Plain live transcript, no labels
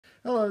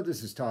Hello,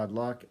 this is Todd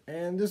Luck,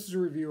 and this is a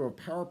review of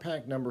Power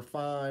Pack number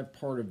 5,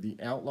 part of the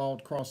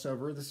Outlawed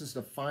crossover. This is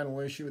the final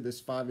issue of this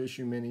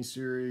 5-issue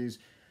miniseries.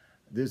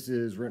 This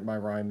is written by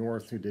Ryan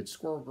North, who did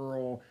Squirrel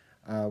Girl,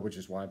 which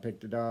is why I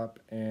picked it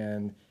up.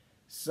 And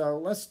so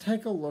let's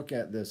take a look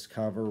at this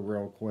cover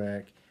real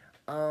quick.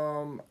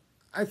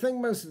 I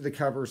think most of the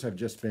covers have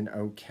just been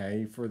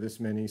okay for this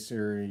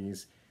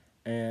miniseries.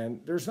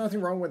 And there's nothing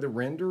wrong with the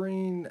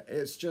rendering.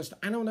 It's just,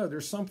 I don't know,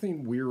 there's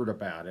something weird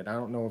about it. I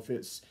don't know if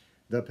it's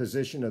the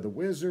position of the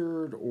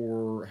wizard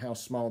or how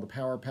small the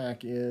power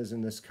pack is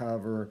in this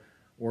cover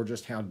or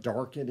just how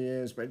dark it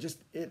is, but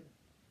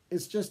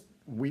it's just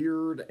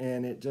weird,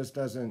 and it just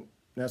doesn't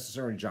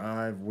necessarily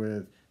jive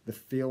with the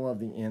feel of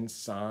the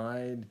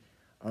inside.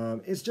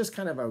 It's just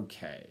kind of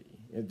okay.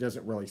 It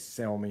doesn't really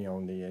sell me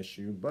on the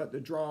issue, but the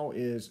draw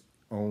is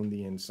on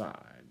the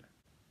inside.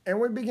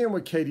 And we begin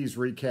with Katie's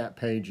recap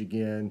page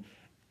again.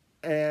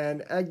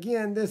 And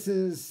again, this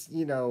is,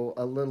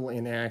 a little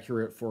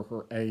inaccurate for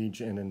her age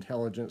and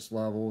intelligence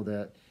level,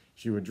 that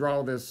she would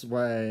draw this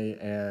way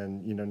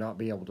and, not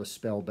be able to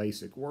spell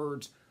basic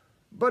words.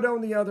 But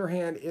on the other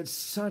hand, it's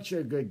such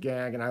a good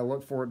gag, and I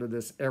look forward to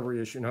this every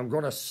issue. And I'm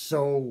going to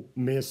so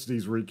miss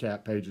these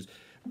recap pages.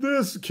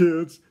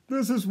 Kids,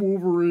 this is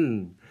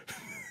Wolverine.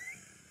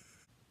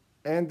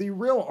 And the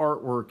real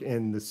artwork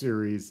in the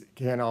series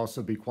can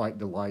also be quite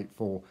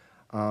delightful.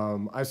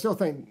 I still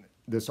think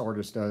this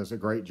artist does a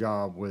great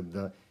job with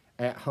the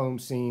at-home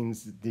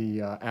scenes,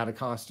 the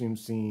out-of-costume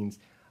scenes.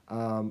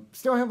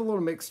 Still have a little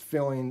mixed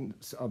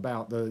feelings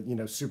about the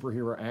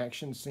superhero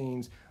action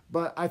scenes,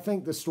 but I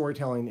think the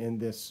storytelling in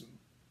this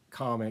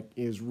comic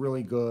is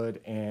really good,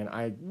 and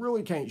I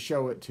really can't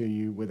show it to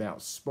you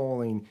without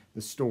spoiling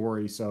the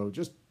story, so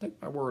just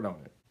take my word on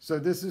it. So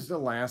this is the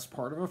last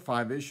part of a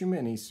 5-issue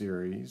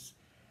miniseries.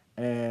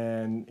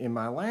 And in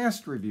my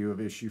last review of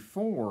issue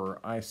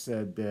 4, I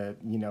said that,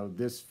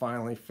 this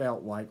finally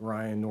felt like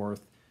Ryan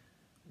North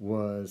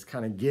was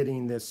kind of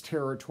getting this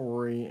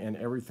territory, and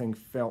everything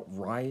felt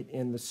right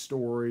in the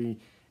story.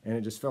 And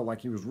it just felt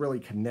like he was really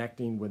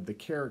connecting with the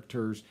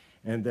characters,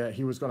 and that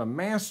he was going to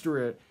master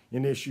it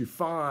in issue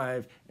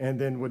 5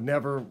 and then would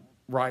never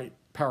write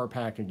Power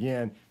Pack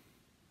again.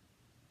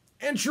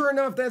 And sure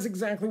enough, that's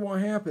exactly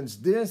what happens.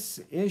 This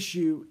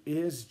issue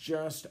is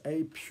just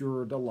a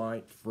pure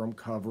delight from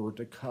cover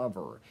to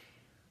cover.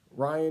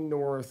 Ryan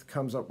North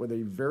comes up with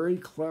a very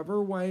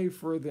clever way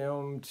for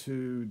them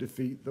to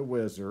defeat the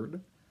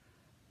wizard.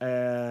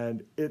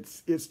 And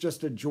it's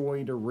just a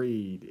joy to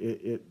read.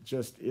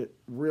 It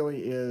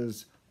really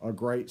is a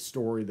great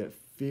story that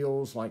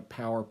feels like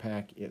Power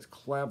Pack. It's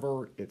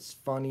clever, it's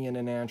funny in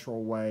a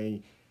natural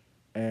way,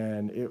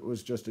 and it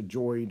was just a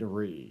joy to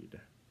read.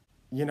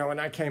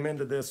 And I came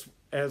into this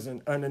as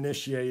an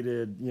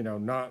uninitiated,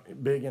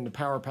 not big into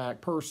Power Pack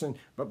person,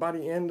 but by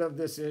the end of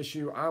this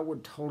issue, I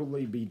would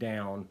totally be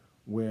down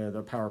with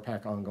a Power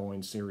Pack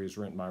ongoing series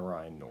written by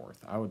Ryan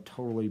North. I would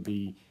totally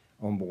be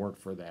on board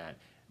for that.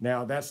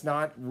 Now, that's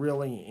not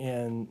really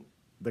in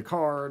the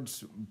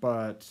cards,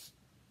 but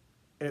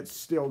it's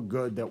still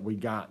good that we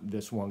got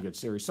this one good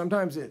series.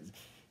 Sometimes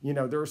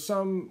there are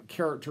some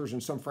characters in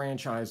some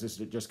franchises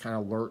that just kind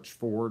of lurch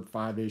forward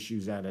 5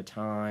 issues at a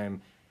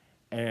time.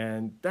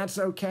 And that's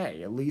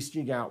okay. At least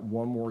you got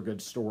one more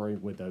good story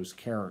with those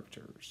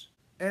characters.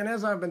 And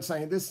as I've been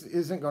saying, this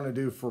isn't going to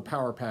do for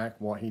Power Pack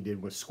what he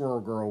did with Squirrel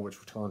Girl, which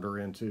turned her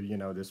into,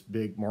 this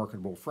big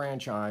marketable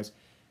franchise.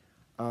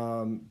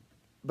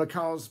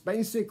 Because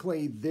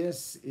basically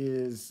this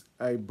is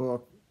a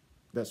book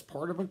that's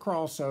part of a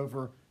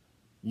crossover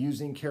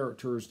using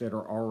characters that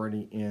are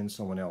already in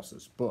someone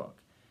else's book.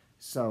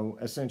 So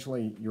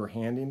essentially, you're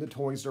handing the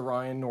toys to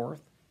Ryan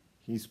North.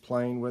 He's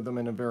playing with them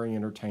in a very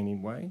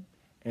entertaining way.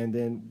 And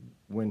then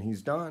when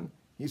he's done,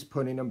 he's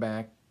putting them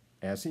back,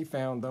 as he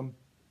found them,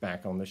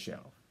 back on the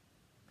shelf.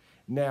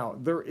 Now,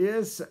 there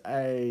is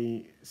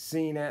a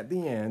scene at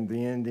the end.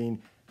 The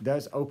ending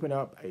does open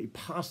up a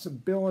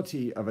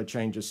possibility of a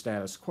change of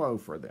status quo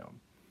for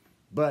them.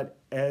 But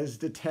as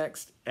the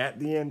text at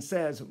the end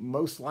says,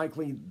 most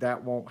likely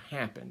that won't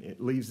happen.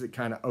 It leaves it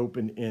kind of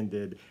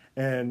open-ended.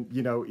 And,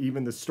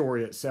 even the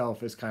story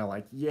itself is kind of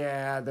like,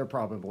 yeah, they're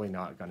probably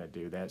not going to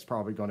do that. It's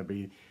probably going to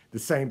be the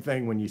same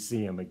thing when you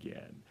see them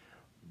again.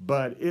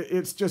 But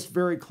it's just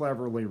very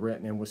cleverly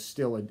written and was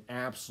still an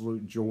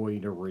absolute joy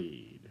to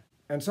read.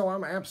 And so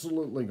I'm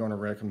absolutely going to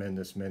recommend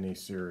this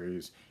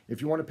miniseries.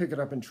 If you want to pick it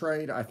up and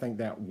trade, I think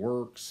that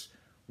works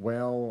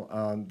well.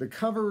 The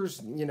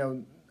covers,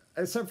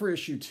 except for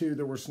issue 2,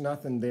 there was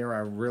nothing there I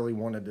really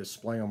wanted to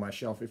display on my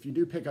shelf. If you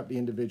do pick up the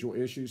individual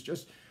issues,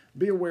 just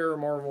be aware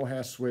Marvel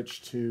has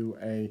switched to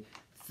a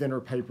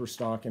thinner paper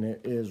stock, and it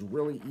is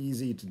really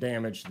easy to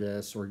damage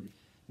this or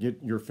get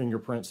your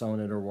fingerprints on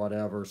it or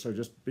whatever. So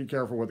just be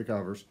careful with the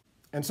covers.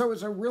 And so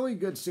it's a really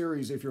good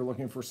series if you're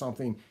looking for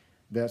something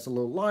that's a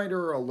little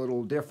lighter, a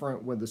little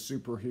different with the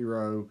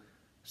superhero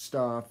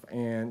stuff,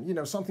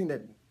 and, something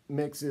that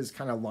mixes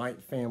kind of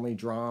light family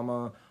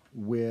drama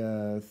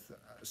with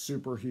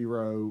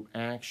superhero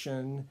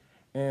action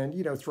and,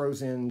 you know,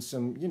 throws in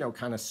some, you know,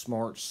 kind of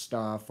smart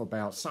stuff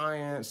about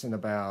science and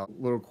about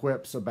little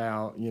quips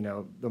about, you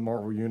know, the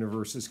Marvel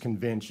Universe's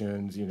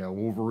conventions. You know,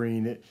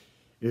 Wolverine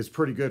is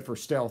pretty good for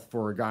stealth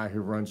for a guy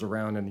who runs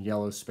around in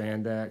yellow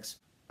spandex.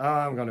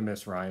 I'm going to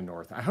miss Ryan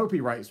North. I hope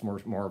he writes more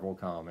Marvel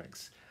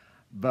comics.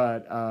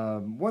 But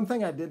one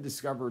thing I did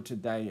discover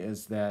today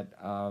is that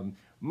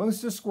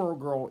most of Squirrel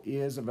Girl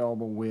is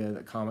available with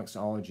a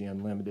Comixology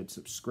Unlimited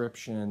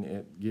subscription.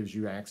 It gives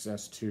you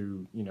access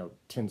to, you know,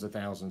 tens of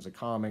thousands of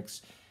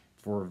comics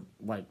for,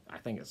 like, I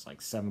think it's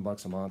like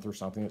 $7 a month or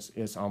something.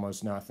 It's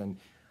almost nothing.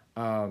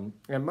 And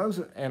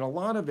a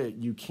lot of it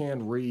you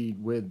can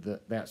read with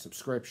that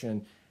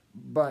subscription,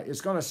 but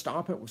it's going to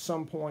stop at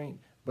some point.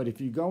 But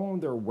if you go on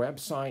their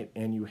website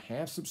and you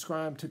have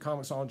subscribed to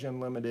Comixology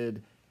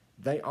Unlimited,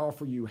 they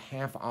offer you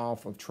half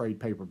off of trade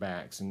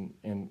paperbacks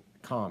and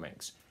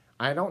comics.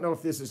 I don't know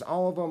if this is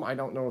all of them. I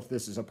don't know if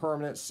this is a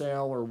permanent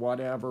sale or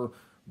whatever,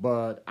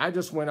 but I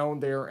just went on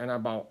there and I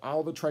bought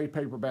all the trade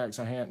paperbacks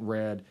I hadn't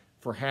read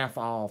for half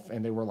off,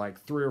 and they were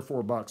like $3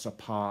 or $4 a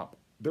pop.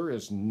 There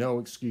is no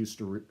excuse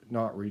to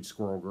not read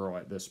Squirrel Girl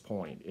at this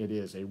point. It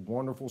is a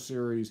wonderful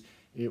series.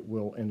 It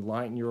will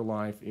enlighten your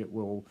life. It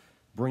will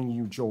bring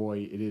you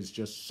joy. It is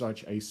just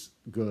such a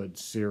good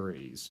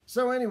series.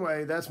 So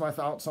anyway, that's my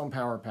thoughts on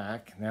Power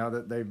Pack now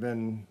that they've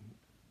been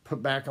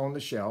put back on the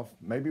shelf.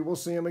 Maybe we'll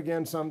see them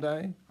again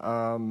someday.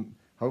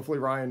 Hopefully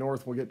Ryan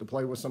North will get to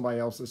play with somebody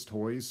else's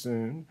toys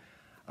soon.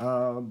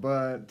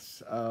 But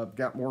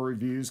got more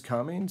reviews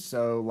coming,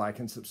 so like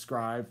and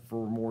subscribe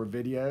for more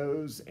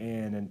videos.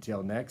 And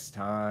until next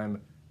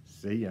time,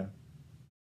 see ya.